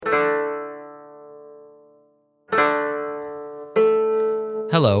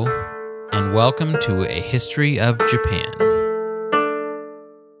Hello, and welcome to A History of Japan.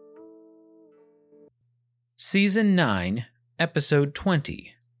 Season 9, Episode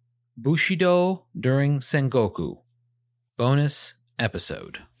 20, Bushido during Sengoku. Bonus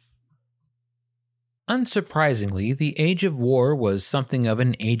episode. Unsurprisingly, the Age of War was something of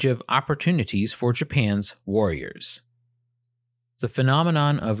an age of opportunities for Japan's warriors. The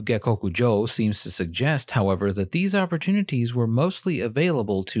phenomenon of Gekkokujo seems to suggest, however, that these opportunities were mostly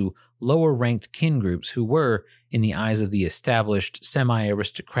available to lower-ranked kin groups who were, in the eyes of the established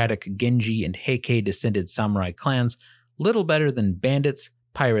semi-aristocratic Genji and Heike-descended samurai clans, little better than bandits,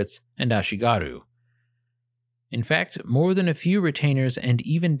 pirates, and ashigaru. In fact, more than a few retainers and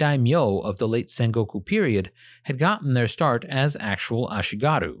even daimyo of the late Sengoku period had gotten their start as actual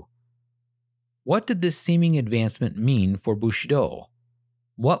ashigaru. What did this seeming advancement mean for Bushido?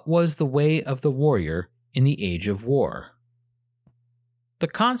 What was the way of the warrior in the Age of War? The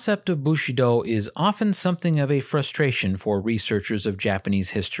concept of Bushido is often something of a frustration for researchers of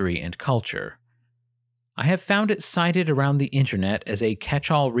Japanese history and culture. I have found it cited around the internet as a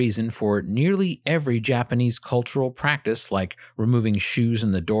catch-all reason for nearly every Japanese cultural practice, like removing shoes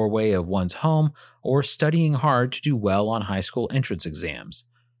in the doorway of one's home or studying hard to do well on high school entrance exams.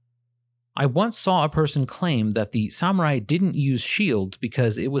 I once saw a person claim that the samurai didn't use shields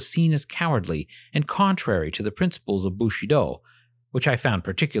because it was seen as cowardly and contrary to the principles of Bushido, which I found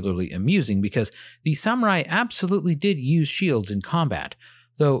particularly amusing because the samurai absolutely did use shields in combat,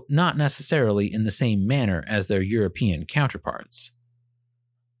 though not necessarily in the same manner as their European counterparts.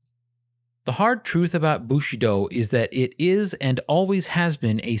 The hard truth about Bushido is that it is and always has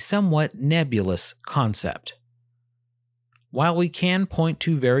been a somewhat nebulous concept. While we can point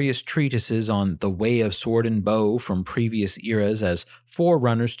to various treatises on the way of sword and bow from previous eras as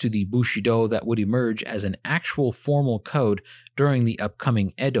forerunners to the Bushido that would emerge as an actual formal code during the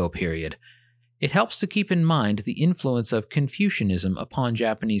upcoming Edo period, it helps to keep in mind the influence of Confucianism upon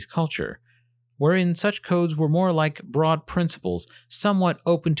Japanese culture, wherein such codes were more like broad principles somewhat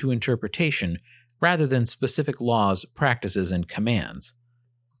open to interpretation rather than specific laws, practices, and commands.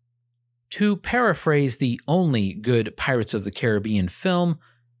 To paraphrase the only good Pirates of the Caribbean film,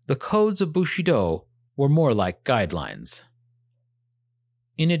 the codes of Bushido were more like guidelines.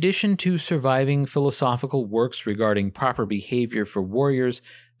 In addition to surviving philosophical works regarding proper behavior for warriors,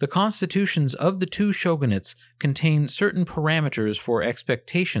 the constitutions of the two shogunates contain certain parameters for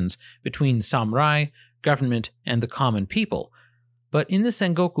expectations between samurai, government, and the common people. But in the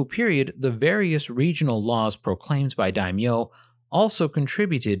Sengoku period, the various regional laws proclaimed by daimyo also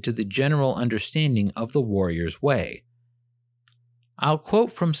contributed to the general understanding of the warrior's way. I'll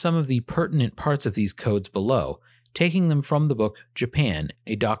quote from some of the pertinent parts of these codes below, taking them from the book Japan,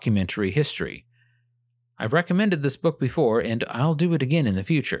 A Documentary History. I've recommended this book before, and I'll do it again in the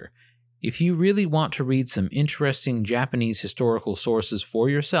future. If you really want to read some interesting Japanese historical sources for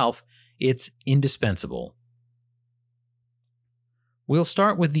yourself, it's indispensable. We'll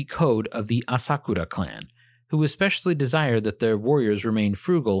start with the code of the Asakura clan, who especially desired that their warriors remain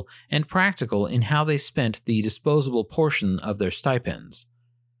frugal and practical in how they spent the disposable portion of their stipends.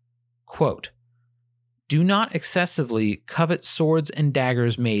 Quote, "Do not excessively covet swords and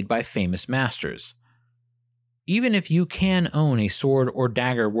daggers made by famous masters. Even if you can own a sword or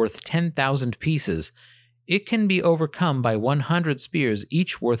dagger worth 10,000 pieces, it can be overcome by 100 spears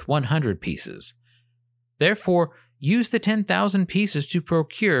each worth 100 pieces. Therefore, use the 10,000 pieces to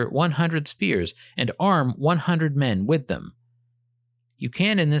procure 100 spears and arm 100 men with them. You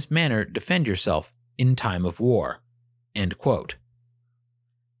can in this manner defend yourself in time of war." End quote.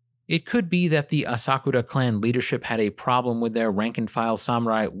 It could be that the Asakura clan leadership had a problem with their rank-and-file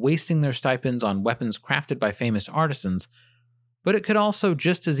samurai wasting their stipends on weapons crafted by famous artisans, but it could also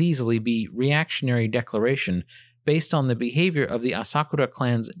just as easily be reactionary declaration based on the behavior of the Asakura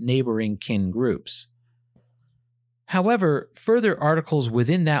clan's neighboring kin groups. However, further articles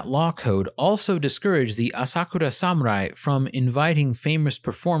within that law code also discourage the Asakura samurai from inviting famous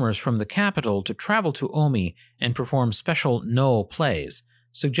performers from the capital to travel to Omi and perform special no plays,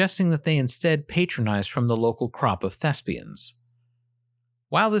 suggesting that they instead patronize from the local crop of thespians.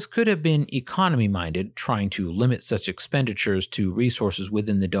 While this could have been economy-minded, trying to limit such expenditures to resources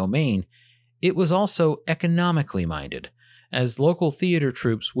within the domain, it was also economically minded, as local theater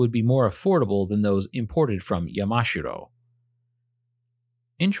troupes would be more affordable than those imported from Yamashiro.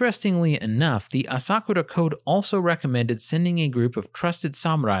 Interestingly enough, the Asakura Code also recommended sending a group of trusted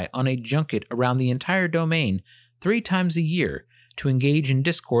samurai on a junket around the entire domain 3 times a year to engage in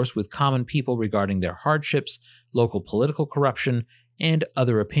discourse with common people regarding their hardships, local political corruption, and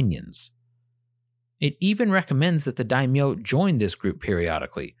other opinions. It even recommends that the daimyo join this group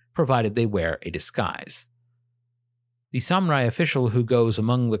periodically, provided they wear a disguise. The samurai official who goes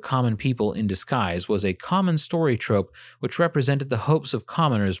among the common people in disguise was a common story trope which represented the hopes of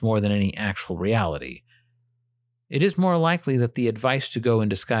commoners more than any actual reality. It is more likely that the advice to go in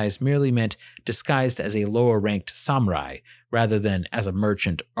disguise merely meant disguised as a lower-ranked samurai, rather than as a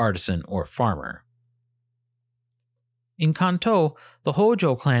merchant, artisan, or farmer. In Kanto, the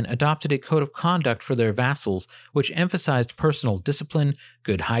Hojo clan adopted a code of conduct for their vassals which emphasized personal discipline,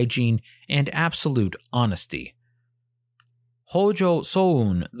 good hygiene, and absolute honesty. Hojo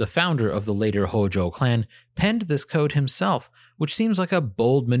Soun, the founder of the later Hojo clan, penned this code himself, which seems like a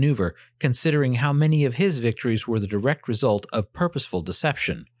bold maneuver considering how many of his victories were the direct result of purposeful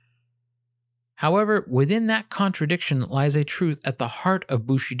deception. However, within that contradiction lies a truth at the heart of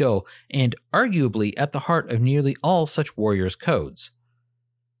Bushido and arguably at the heart of nearly all such warriors' codes.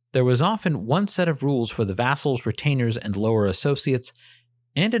 There was often one set of rules for the vassals, retainers, and lower associates,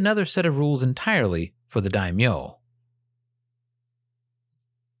 and another set of rules entirely for the daimyo.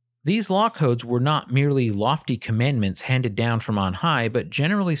 These law codes were not merely lofty commandments handed down from on high, but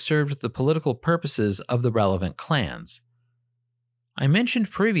generally served the political purposes of the relevant clans. I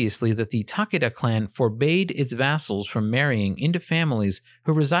mentioned previously that the Takeda clan forbade its vassals from marrying into families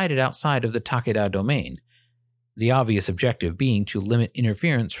who resided outside of the Takeda domain, the obvious objective being to limit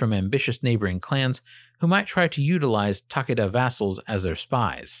interference from ambitious neighboring clans who might try to utilize Takeda vassals as their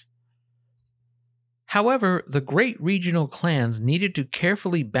spies. However, the great regional clans needed to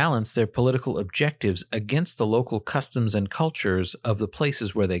carefully balance their political objectives against the local customs and cultures of the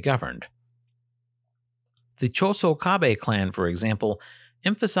places where they governed. The Choso Kabe clan, for example,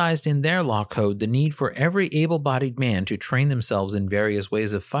 emphasized in their law code the need for every able-bodied man to train themselves in various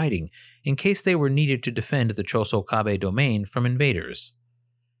ways of fighting in case they were needed to defend the Choso Kabe domain from invaders.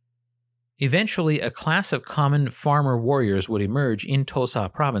 Eventually, a class of common farmer warriors would emerge in Tosa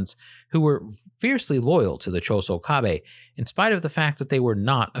province who were fiercely loyal to the Choso Kabe, in spite of the fact that they were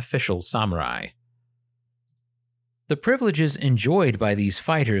not official samurai. The privileges enjoyed by these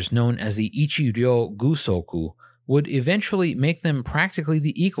fighters, known as the Ichi-ryo Gusoku, would eventually make them practically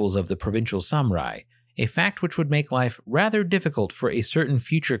the equals of the provincial samurai, a fact which would make life rather difficult for a certain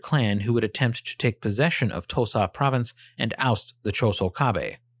future clan who would attempt to take possession of Tosa province and oust the Choso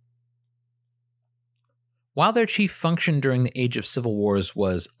Kabe. While their chief function during the Age of Civil Wars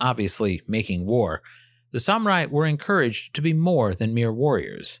was obviously making war, the samurai were encouraged to be more than mere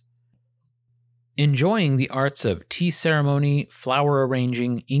warriors. Enjoying the arts of tea ceremony, flower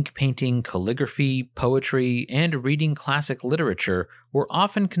arranging, ink painting, calligraphy, poetry, and reading classic literature were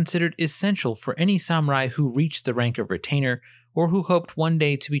often considered essential for any samurai who reached the rank of retainer or who hoped one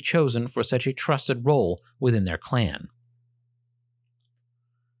day to be chosen for such a trusted role within their clan.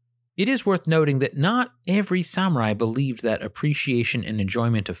 It is worth noting that not every samurai believed that appreciation and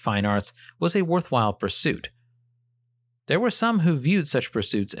enjoyment of fine arts was a worthwhile pursuit. There were some who viewed such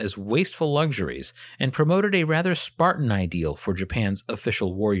pursuits as wasteful luxuries and promoted a rather Spartan ideal for Japan's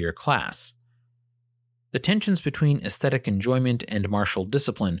official warrior class. The tensions between aesthetic enjoyment and martial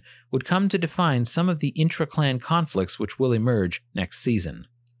discipline would come to define some of the intra-clan conflicts which will emerge next season.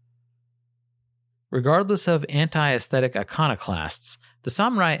 Regardless of anti-aesthetic iconoclasts, the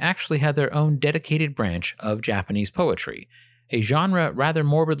samurai actually had their own dedicated branch of Japanese poetry, a genre rather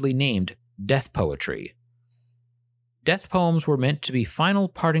morbidly named death poetry. Death poems were meant to be final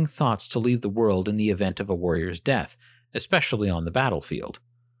parting thoughts to leave the world in the event of a warrior's death, especially on the battlefield.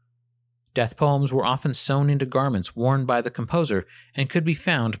 Death poems were often sewn into garments worn by the composer and could be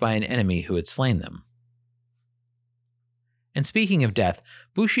found by an enemy who had slain them. And speaking of death,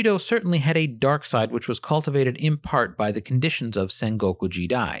 Bushido certainly had a dark side which was cultivated in part by the conditions of Sengoku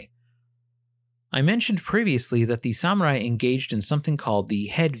Jidai. I mentioned previously that the samurai engaged in something called the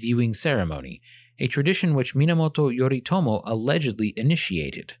head viewing ceremony, a tradition which Minamoto Yoritomo allegedly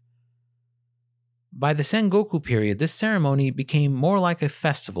initiated. By the Sengoku period, this ceremony became more like a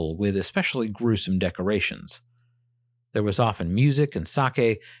festival with especially gruesome decorations. There was often music and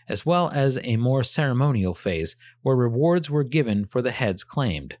sake, as well as a more ceremonial phase where rewards were given for the heads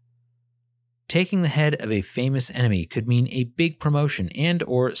claimed. Taking the head of a famous enemy could mean a big promotion and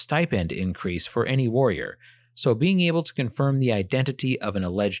or stipend increase for any warrior, so being able to confirm the identity of an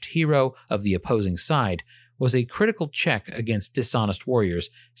alleged hero of the opposing side was a critical check against dishonest warriors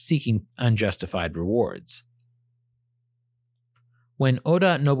seeking unjustified rewards. When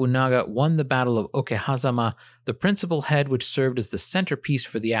Oda Nobunaga won the Battle of Okehazama, the principal head which served as the centerpiece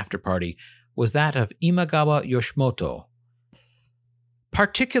for the afterparty was that of Imagawa Yoshimoto.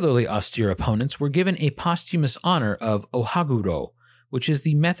 Particularly austere opponents were given a posthumous honor of Ohaguro, which is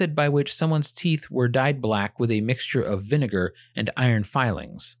the method by which someone's teeth were dyed black with a mixture of vinegar and iron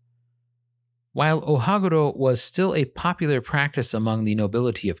filings. While ohaguro was still a popular practice among the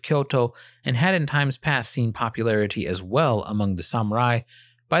nobility of Kyoto and had in times past seen popularity as well among the samurai,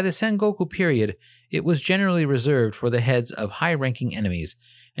 by the Sengoku period it was generally reserved for the heads of high-ranking enemies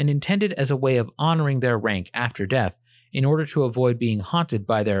and intended as a way of honoring their rank after death in order to avoid being haunted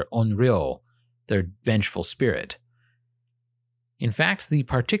by their onryo, their vengeful spirit. In fact, the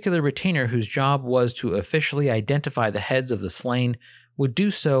particular retainer whose job was to officially identify the heads of the slain would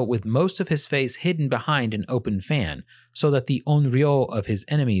do so with most of his face hidden behind an open fan, so that the onryo of his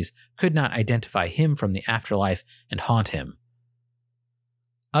enemies could not identify him from the afterlife and haunt him.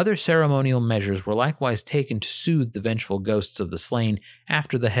 Other ceremonial measures were likewise taken to soothe the vengeful ghosts of the slain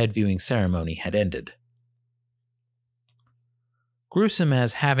after the head viewing ceremony had ended. Gruesome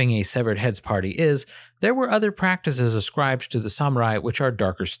as having a severed heads party is, there were other practices ascribed to the samurai which are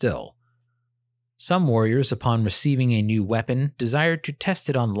darker still. Some warriors, upon receiving a new weapon, desired to test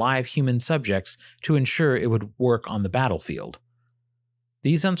it on live human subjects to ensure it would work on the battlefield.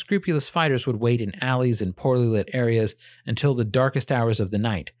 These unscrupulous fighters would wait in alleys and poorly lit areas until the darkest hours of the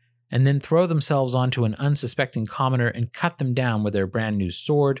night, and then throw themselves onto an unsuspecting commoner and cut them down with their brand new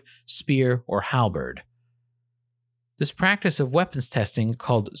sword, spear, or halberd. This practice of weapons testing,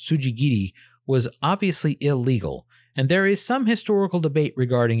 called tsujigiri, was obviously illegal, and there is some historical debate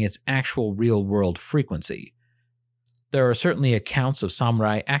regarding its actual real-world frequency. There are certainly accounts of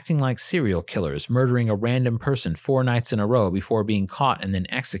samurai acting like serial killers, murdering a random person 4 nights in a row before being caught and then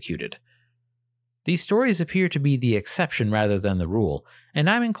executed. These stories appear to be the exception rather than the rule, and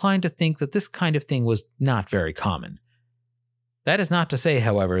I'm inclined to think that this kind of thing was not very common. That is not to say,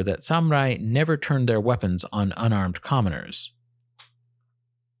 however, that samurai never turned their weapons on unarmed commoners.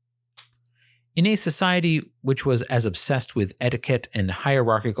 In a society which was as obsessed with etiquette and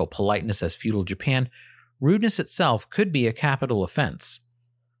hierarchical politeness as feudal Japan, rudeness itself could be a capital offense.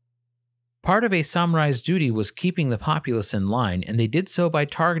 Part of a samurai's duty was keeping the populace in line, and they did so by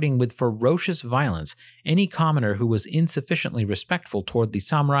targeting with ferocious violence any commoner who was insufficiently respectful toward the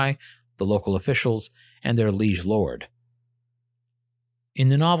samurai, the local officials, and their liege lord. In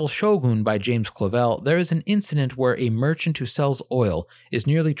the novel Shogun by James Clavell, there is an incident where a merchant who sells oil is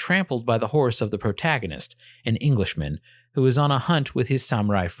nearly trampled by the horse of the protagonist, an Englishman, who is on a hunt with his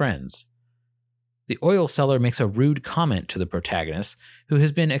samurai friends. The oil seller makes a rude comment to the protagonist, who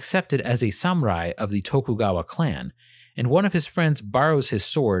has been accepted as a samurai of the Tokugawa clan, and one of his friends borrows his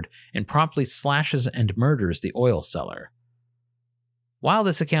sword and promptly slashes and murders the oil seller. While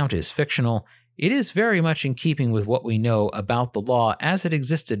this account is fictional, it is very much in keeping with what we know about the law as it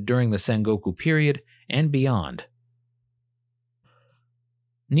existed during the Sengoku period and beyond.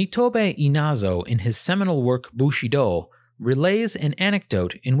 Nitobe Inazo, in his seminal work Bushido, relays an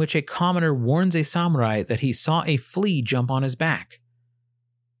anecdote in which a commoner warns a samurai that he saw a flea jump on his back.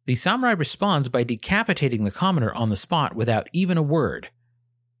 The samurai responds by decapitating the commoner on the spot without even a word.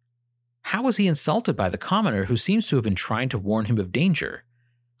 How was he insulted by the commoner who seems to have been trying to warn him of danger?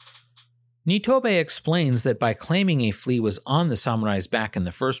 Nitobe explains that by claiming a flea was on the samurai's back in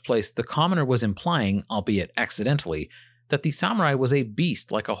the first place, the commoner was implying, albeit accidentally, that the samurai was a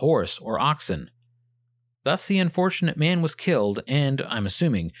beast like a horse or oxen. Thus the unfortunate man was killed, and, I'm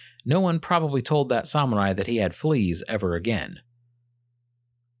assuming, no one probably told that samurai that he had fleas ever again.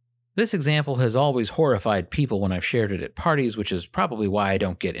 This example has always horrified people when I've shared it at parties, which is probably why I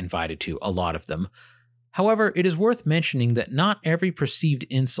don't get invited to a lot of them. However, it is worth mentioning that not every perceived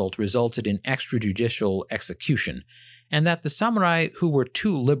insult resulted in extrajudicial execution, and that the samurai who were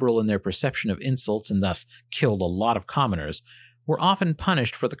too liberal in their perception of insults and thus killed a lot of commoners were often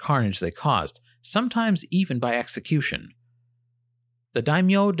punished for the carnage they caused, sometimes even by execution. The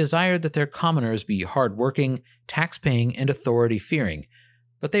daimyo desired that their commoners be hard-working, tax-paying, and authority-fearing,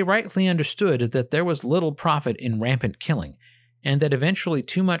 but they rightly understood that there was little profit in rampant killing, and that eventually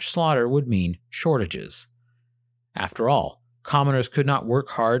too much slaughter would mean shortages. After all, commoners could not work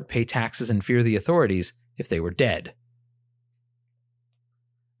hard, pay taxes, and fear the authorities if they were dead.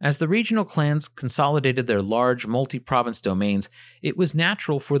 As the regional clans consolidated their large multi-province domains, it was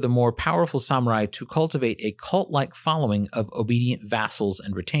natural for the more powerful samurai to cultivate a cult-like following of obedient vassals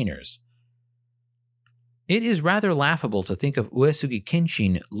and retainers. It is rather laughable to think of Uesugi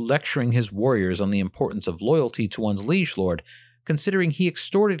Kenshin lecturing his warriors on the importance of loyalty to one's liege lord, considering he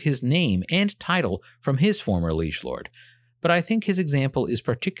extorted his name and title from his former liege lord, but I think his example is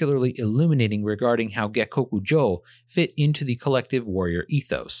particularly illuminating regarding how Gekkoku-jo fit into the collective warrior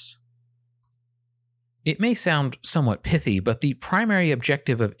ethos. It may sound somewhat pithy, but the primary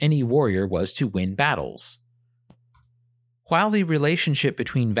objective of any warrior was to win battles. While the relationship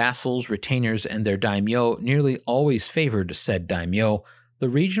between vassals, retainers, and their daimyo nearly always favored said daimyo, the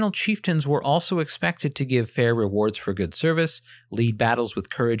regional chieftains were also expected to give fair rewards for good service, lead battles with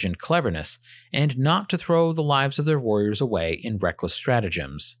courage and cleverness, and not to throw the lives of their warriors away in reckless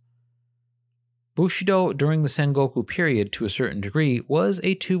stratagems. Bushido during the Sengoku period, to a certain degree, was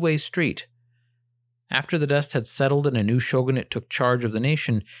a two-way street. After the dust had settled and a new shogunate took charge of the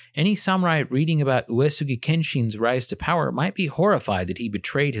nation, any samurai reading about Uesugi Kenshin's rise to power might be horrified that he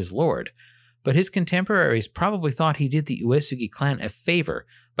betrayed his lord, but his contemporaries probably thought he did the Uesugi clan a favor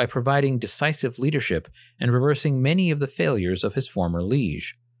by providing decisive leadership and reversing many of the failures of his former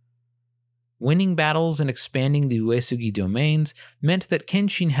liege. Winning battles and expanding the Uesugi domains meant that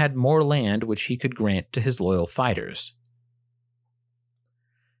Kenshin had more land which he could grant to his loyal fighters.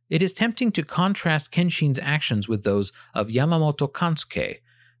 It is tempting to contrast Kenshin's actions with those of Yamamoto Kansuke,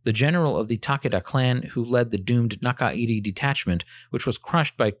 the general of the Takeda clan who led the doomed Nakairi detachment which was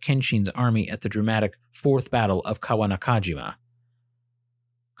crushed by Kenshin's army at the dramatic Fourth Battle of Kawanakajima.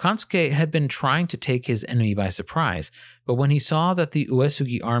 Kansuke had been trying to take his enemy by surprise, but when he saw that the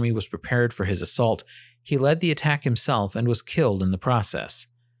Uesugi army was prepared for his assault, he led the attack himself and was killed in the process.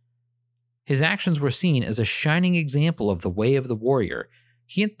 His actions were seen as a shining example of the way of the warrior.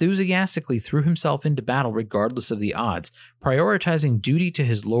 He enthusiastically threw himself into battle regardless of the odds, prioritizing duty to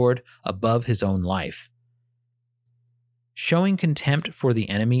his lord above his own life. Showing contempt for the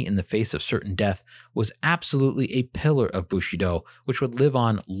enemy in the face of certain death was absolutely a pillar of Bushido, which would live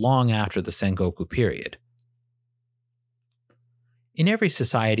on long after the Sengoku period. In every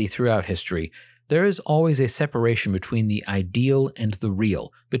society throughout history, there is always a separation between the ideal and the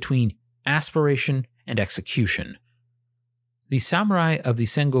real, between aspiration and execution. The samurai of the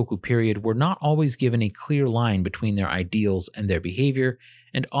Sengoku period were not always given a clear line between their ideals and their behavior,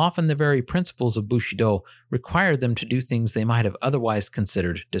 and often the very principles of Bushido required them to do things they might have otherwise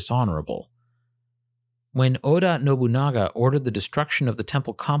considered dishonorable. When Oda Nobunaga ordered the destruction of the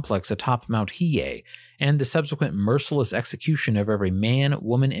temple complex atop Mount Hiei and the subsequent merciless execution of every man,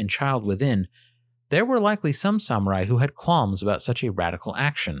 woman, and child within, there were likely some samurai who had qualms about such a radical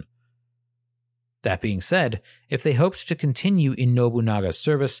action. That being said, if they hoped to continue in Nobunaga's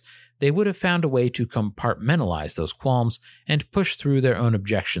service, they would have found a way to compartmentalize those qualms and push through their own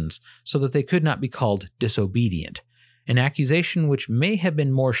objections so that they could not be called disobedient, an accusation which may have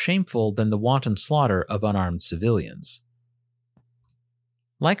been more shameful than the wanton slaughter of unarmed civilians.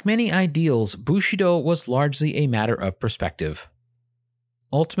 Like many ideals, Bushido was largely a matter of perspective.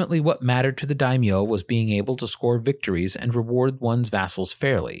 Ultimately, what mattered to the daimyo was being able to score victories and reward one's vassals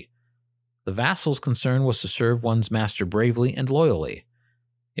fairly. The vassal's concern was to serve one's master bravely and loyally.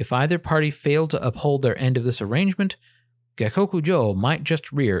 If either party failed to uphold their end of this arrangement, Gekkoku-jo might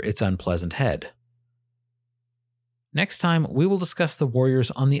just rear its unpleasant head. Next time, we will discuss the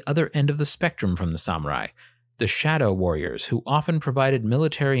warriors on the other end of the spectrum from the samurai, the shadow warriors who often provided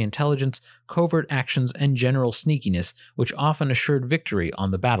military intelligence, covert actions, and general sneakiness which often assured victory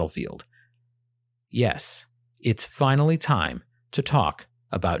on the battlefield. Yes, it's finally time to talk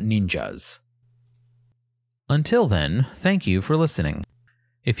about ninjas. Until then, thank you for listening.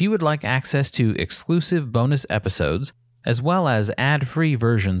 If you would like access to exclusive bonus episodes, as well as ad-free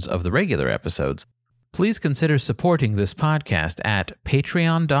versions of the regular episodes, please consider supporting this podcast at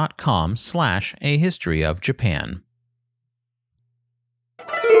patreon.com/ahistoryofjapan.